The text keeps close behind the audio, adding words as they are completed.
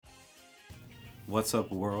What's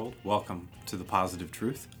up, world? Welcome to the positive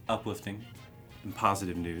truth, uplifting, and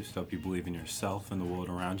positive news to help you believe in yourself and the world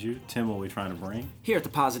around you. Tim, what are we trying to bring? Here at The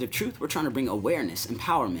Positive Truth, we're trying to bring awareness,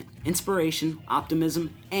 empowerment, inspiration,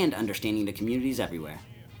 optimism, and understanding to communities everywhere.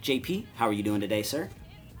 JP, how are you doing today, sir?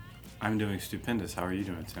 I'm doing stupendous. How are you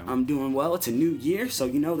doing, Tim? I'm doing well. It's a new year, so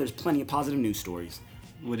there's plenty of positive news stories.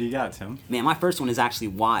 What do you got, Tim? Man, my first one is actually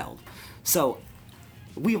wild. So,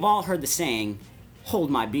 we've all heard the saying,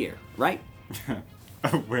 hold my beer, right?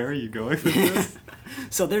 Where are you going with this?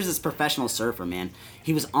 So there's this professional surfer, man.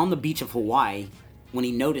 He was on the beach of Hawaii when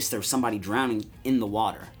he noticed there was somebody drowning in the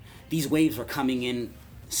water. These waves were coming in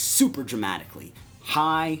super dramatically.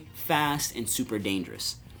 High, fast, and super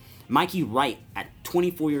dangerous. Mikey Wright, at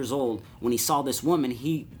 24 years old, when he saw this woman,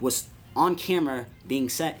 he was on camera being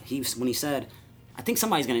set. When he said, I think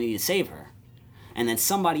somebody's going to need to save her. And then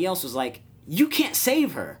somebody else was like, you can't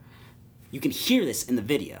save her. You can hear this in the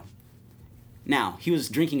video. Now, he was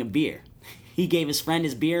drinking a beer. He gave his friend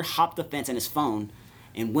his beer, hopped the fence and his phone,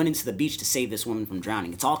 and went into the beach to save this woman from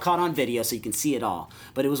drowning. It's all caught on video, so you can see it all.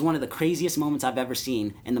 But it was one of the craziest moments I've ever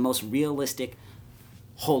seen and the most realistic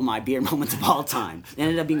hold my beer moments of all time. It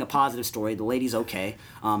ended up being a positive story. The lady's okay.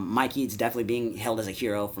 Mikey is definitely being held as a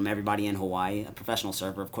hero from everybody in Hawaii, a professional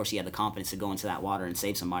surfer. Of course, he had the confidence to go into that water and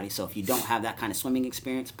save somebody. So if you don't have that kind of swimming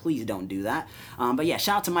experience, please don't do that. But yeah,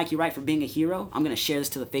 shout out to Mikey Wright for being a hero. I'm going to share this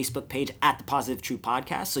to the Facebook page at the Positive Truth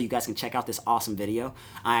Podcast so you guys can check out this awesome video.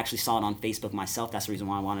 I actually saw it on Facebook myself. That's the reason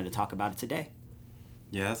why I wanted to talk about it today.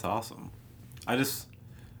 Yeah, that's awesome. I just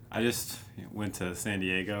went to San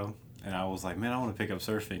Diego. And I was like, man, I want to pick up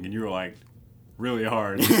surfing. And you were like, really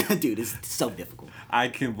hard. Dude, it's so difficult. I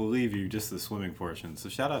can't believe you, just the swimming portion. So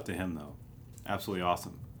shout out to him, though. Absolutely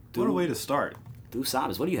awesome. What a way to start. Du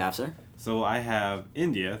sabes. What do you have, sir? So I have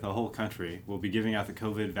India, the whole country, will be giving out the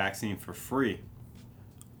COVID vaccine for free.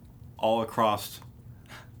 All across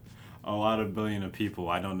a lot of billion of people.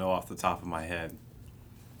 I don't know off the top of my head.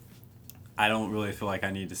 I don't really feel like I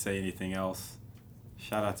need to say anything else.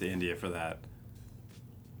 Shout out to India for that.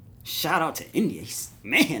 Shout out to India.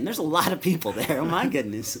 Man, there's a lot of people there. Oh, my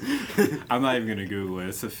goodness. I'm not even going to Google it.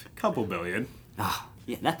 It's a couple billion. Oh,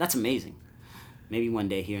 yeah, that's amazing. Maybe one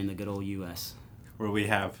day here in the good old U.S. Where we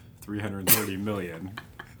have 330 million.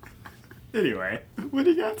 Anyway, what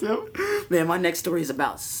do you got, Tim? Man, my next story is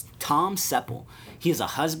about Tom Seppel. He is a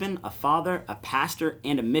husband, a father, a pastor,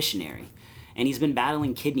 and a missionary. And he's been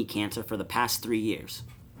battling kidney cancer for the past 3 years.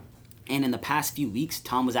 And in the past few weeks,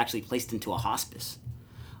 Tom was actually placed into a hospice.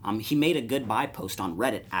 He made a goodbye post on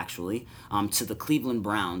Reddit, actually, to the Cleveland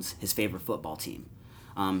Browns, his favorite football team.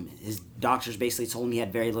 His doctors basically told him he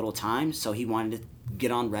had very little time, so he wanted to get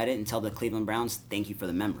on Reddit and tell the Cleveland Browns, thank you for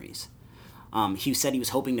the memories. He said he was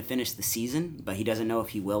hoping to finish the season, but he doesn't know if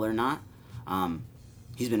he will or not.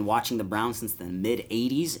 He's been watching the Browns since the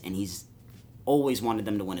mid-'80s, and he's always wanted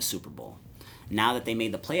them to win a Super Bowl. Now that they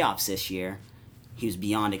made the playoffs this year, he was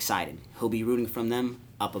beyond excited. He'll be rooting from them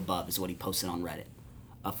up above, is what he posted on Reddit.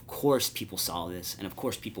 Of course people saw this, and of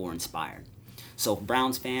course people were inspired. So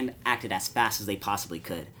Browns fans acted as fast as they possibly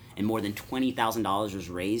could, and more than $20,000 was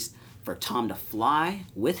raised for Tom to fly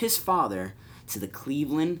with his father to the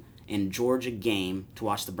Cleveland and Georgia game to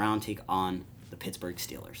watch the Browns take on the Pittsburgh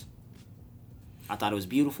Steelers. I thought it was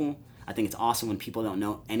beautiful. I think it's awesome when people don't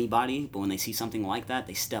know anybody, but when they see something like that,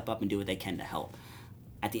 they step up and do what they can to help.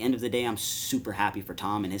 At the end of the day, I'm super happy for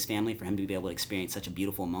Tom and his family for him to be able to experience such a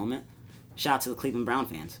beautiful moment. Shout out to the Cleveland Brown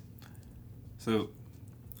fans. So,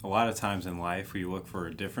 a lot of times in life, we look for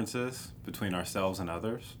differences between ourselves and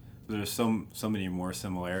others. There's so many more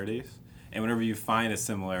similarities. And whenever you find a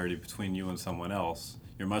similarity between you and someone else,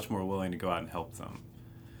 you're much more willing to go out and help them.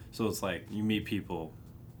 So it's like, you meet people,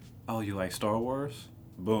 oh, you like Star Wars?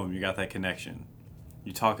 Boom, you got that connection.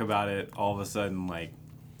 You talk about it, all of a sudden, like,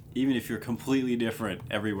 even if you're completely different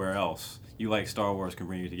everywhere else, you like Star Wars can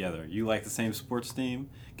bring you together. You like the same sports team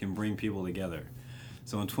can bring people together.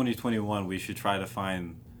 So in 2021, we should try to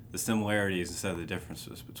find the similarities instead of the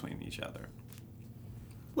differences between each other.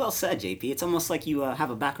 Well said, JP. It's almost like you have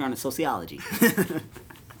a background in sociology.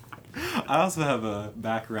 I also have a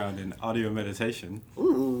background in audio meditation.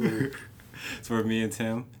 Ooh. It's where me and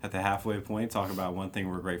Tim, at the halfway point, talk about one thing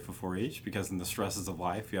we're grateful for each, because in the stresses of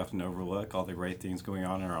life, you often overlook all the great things going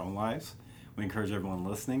on in our own lives. We encourage everyone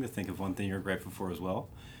listening to think of one thing you're grateful for as well.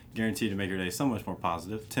 Guaranteed to make your day so much more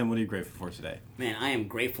positive. Tim, what are you grateful for today? Man, I am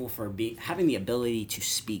grateful for having the ability to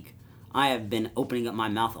speak. I have been opening up my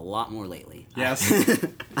mouth a lot more lately. Yes.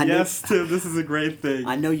 Yes, Tim, this is a great thing.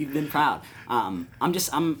 I know you've been proud. I'm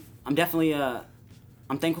definitely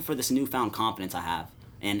I'm thankful for this newfound confidence I have,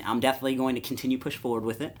 and I'm definitely going to continue push forward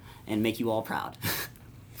with it and make you all proud.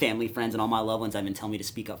 family, friends, and all my loved ones have been telling me to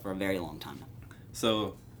speak up for a very long time now.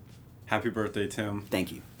 So, happy birthday, Tim.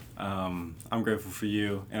 Thank you. I'm grateful for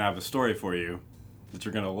you, and I have a story for you that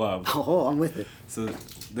you're going to love. Oh, I'm with it. So,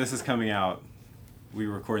 this is coming out. We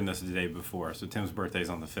were recording this the day before, so Tim's birthday's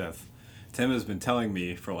on the 5th. Tim has been telling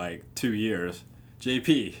me for like 2 years,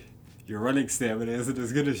 JP, your running stamina isn't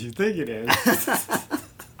as good as you think it is.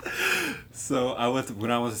 So when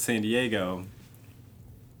I was in San Diego,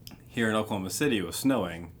 here in Oklahoma City, it was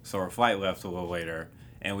snowing, so our flight left a little later,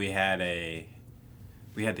 and we had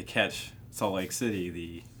to catch Salt Lake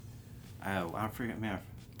City, I forget, man.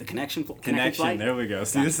 The connection Connection, there we go.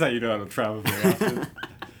 See, this is how you know how to travel very often.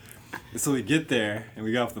 So we get there, and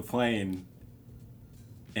we got off the plane,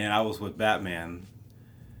 and I was with Batman,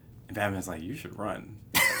 and Batman's like, you should run.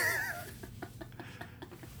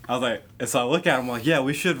 I was like, and so I look at him, I'm like, yeah,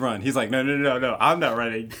 we should run. He's like, no, I'm not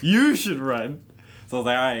running. You should run. So I was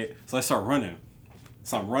like, all right. So I start running.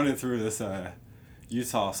 So I'm running through this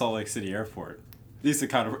Utah Salt Lake City airport. These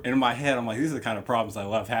are in my head, I'm like, these are the kind of problems I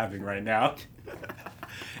love having right now.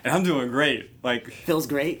 And I'm doing great. Like, feels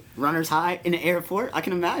great. Runner's high in the airport. I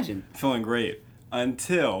can imagine. Feeling great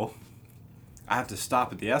until I have to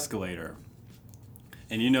stop at the escalator.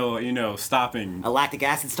 And you know, stopping. A lactic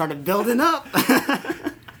acid started building up.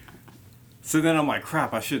 So then I'm like,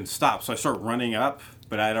 crap, I shouldn't stop. So I start running up,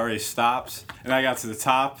 but I'd already stopped. And I got to the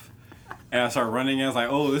top, and I started running, and I was like,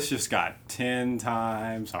 oh, this just got 10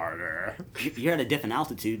 times harder. You're at a different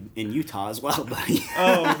altitude in Utah as well, buddy.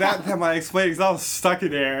 Oh, that might explain, because I was stuck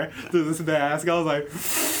in air through this mask. I was like,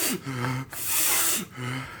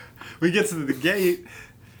 we get to the gate,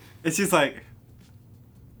 and she's like,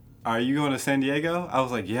 are you going to San Diego? I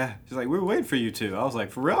was like, yeah. She's like, we're waiting for you two. I was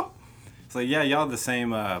like, for real? It's like, yeah, y'all the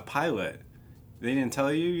same pilot. They didn't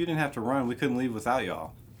tell you? You didn't have to run. We couldn't leave without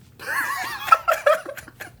y'all.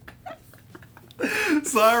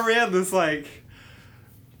 So I ran this,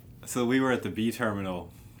 so we were at the B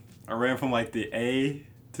terminal. I ran from, the A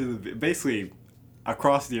to the B, basically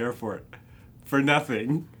across the airport for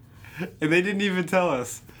nothing. And they didn't even tell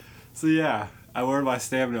us. So, yeah, I learned my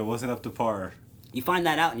stamina wasn't up to par. You find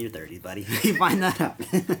that out in your 30s, buddy. You find that out.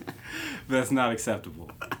 That's not acceptable.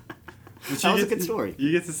 That was a good story.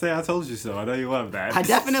 You get to say, I told you so. I know you love that. I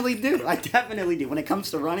definitely do. When it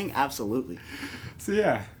comes to running, absolutely. So,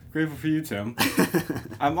 yeah, grateful for you, Tim.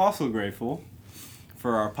 I'm also grateful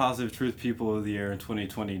for our Positive Truth People of the Year in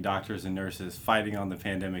 2020 doctors and nurses fighting on the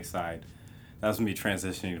pandemic side. That was me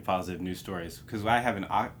transitioning to positive news stories. Because I have an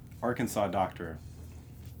Arkansas doctor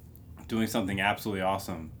doing something absolutely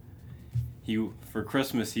awesome. For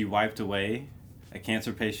Christmas, he wiped away a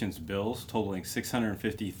cancer patient's bills totaling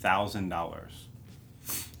 $650,000.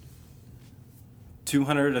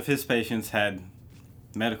 200 of his patients had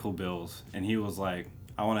medical bills, and he was like,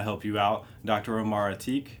 I want to help you out. Dr. Omar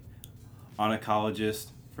Atik, oncologist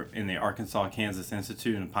in the Arkansas-Kansas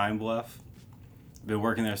Institute in Pine Bluff. Been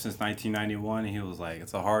working there since 1991, and he was like,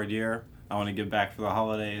 it's a hard year. I want to give back for the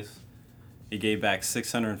holidays. He gave back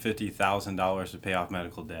 $650,000 to pay off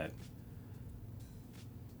medical debt.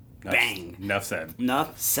 Bang. Enough said.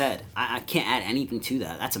 Enough said. I can't add anything to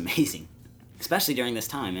that. That's amazing. Especially during this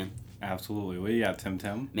time, man. Absolutely. What do you got,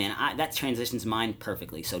 Tim? Man, that transitions mine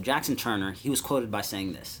perfectly. So Jackson Turner, he was quoted by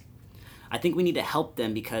saying this. I think we need to help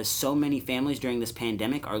them because so many families during this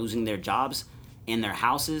pandemic are losing their jobs and their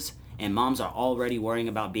houses, and moms are already worrying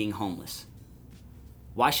about being homeless.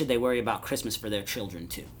 Why should they worry about Christmas for their children,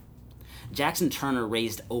 too? Jackson Turner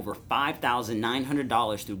raised over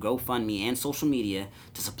 $5,900 through GoFundMe and social media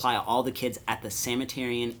to supply all the kids at the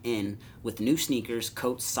Sanitarian Inn with new sneakers,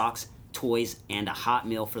 coats, socks, toys, and a hot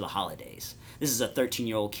meal for the holidays. This is a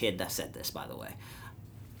 13-year-old kid that said this, by the way.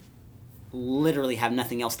 Literally have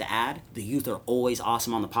nothing else to add. The youth are always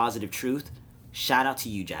awesome on the positive truth. Shout out to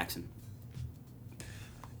you, Jackson.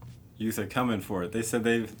 Youth are coming for it. They said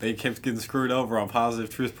they kept getting screwed over on Positive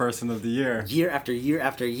Truth Person of the Year. Year after year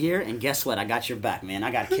after year, and guess what? I got your back, man. I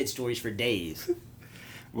got kid stories for days.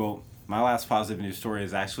 Well, my last positive news story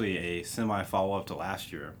is actually a semi-follow-up to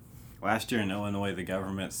last year. Last year in Illinois, the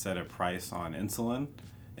government set a price on insulin.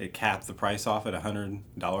 It capped the price off at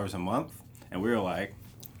 $100 a month. And we were like,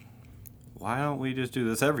 why don't we just do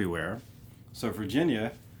this everywhere? So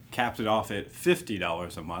Virginia capped it off at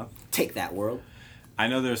 $50 a month. Take that, world. I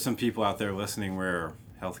know there's some people out there listening where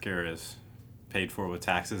healthcare is paid for with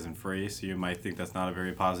taxes and free, so you might think that's not a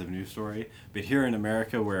very positive news story. But here in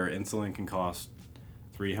America, where insulin can cost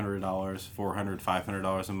 $300, $400,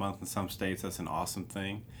 $500 a month in some states, that's an awesome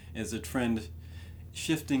thing. It's a trend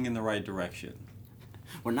shifting in the right direction.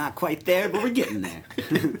 We're not quite there, but we're getting there.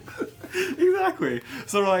 Exactly.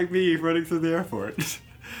 Sort of like me running through the airport.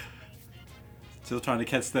 Still trying to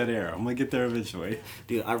catch that air. I'm going to get there eventually.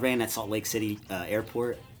 Dude, I ran at Salt Lake City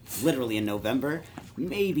Airport literally in November,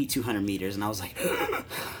 maybe 200 meters, and I was like,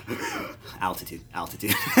 altitude.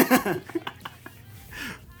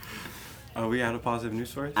 Are we out of positive news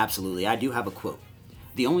stories? Absolutely. I do have a quote.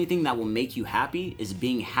 The only thing that will make you happy is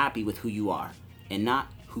being happy with who you are and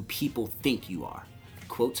not who people think you are.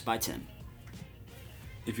 Quotes by Tim.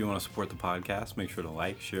 If you want to support the podcast, make sure to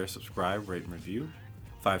like, share, subscribe, rate, and review.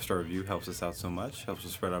 5-star review helps us out so much, helps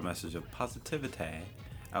us spread our message of positivity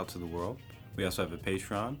out to the world. We also have a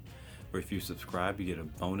Patreon, where if you subscribe, you get a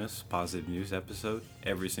bonus positive news episode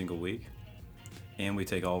every single week. And we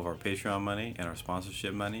take all of our Patreon money and our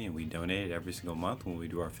sponsorship money, and we donate it every single month when we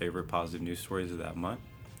do our favorite positive news stories of that month.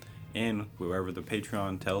 And wherever the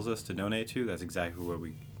Patreon tells us to donate to, that's exactly where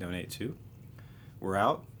we donate to. We're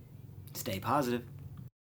out. Stay positive.